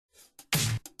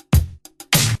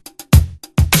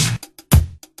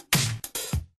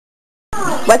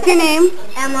What's your name?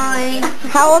 Emily.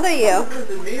 How old are you?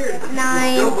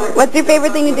 9. What's your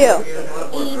favorite thing to do?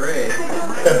 Eat.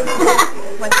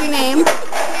 What's your name?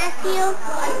 Matthew.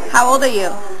 How old are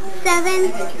you?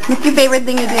 7. What's your favorite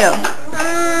thing to do?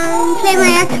 Play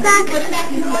my Xbox.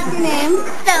 What's your name?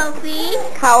 Sophie.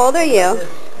 How old are you?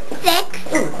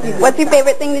 6. What's your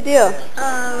favorite thing to do?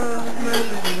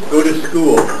 Go to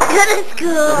school. Go to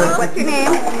school. What's your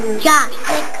name? Josh.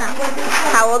 Jacob.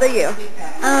 How old are you?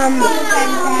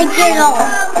 6 years old.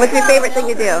 What's your favorite thing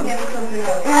to do?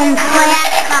 Play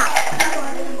Xbox.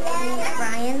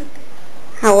 Brian.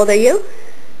 How old are you?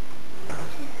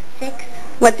 6.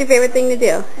 What's your favorite thing to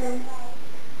do?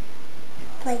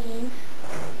 Play games.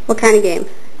 What kind of games?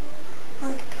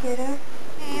 On computer.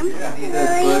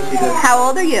 How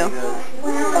old are you?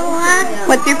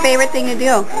 What's your favorite thing to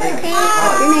do?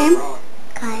 What's your name?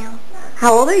 Kyle.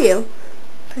 How old are you?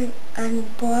 I'm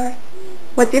 4.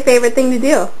 What's your favorite thing to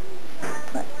do?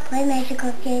 Play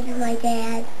magical games with my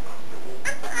dad.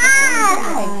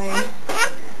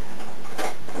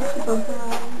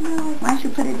 Why don't you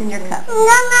put it in your cup? No, no,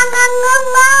 no, no,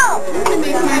 no.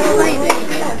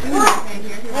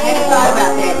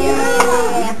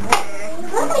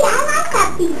 Mommy, I like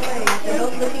puppy.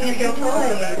 Looking at your toy.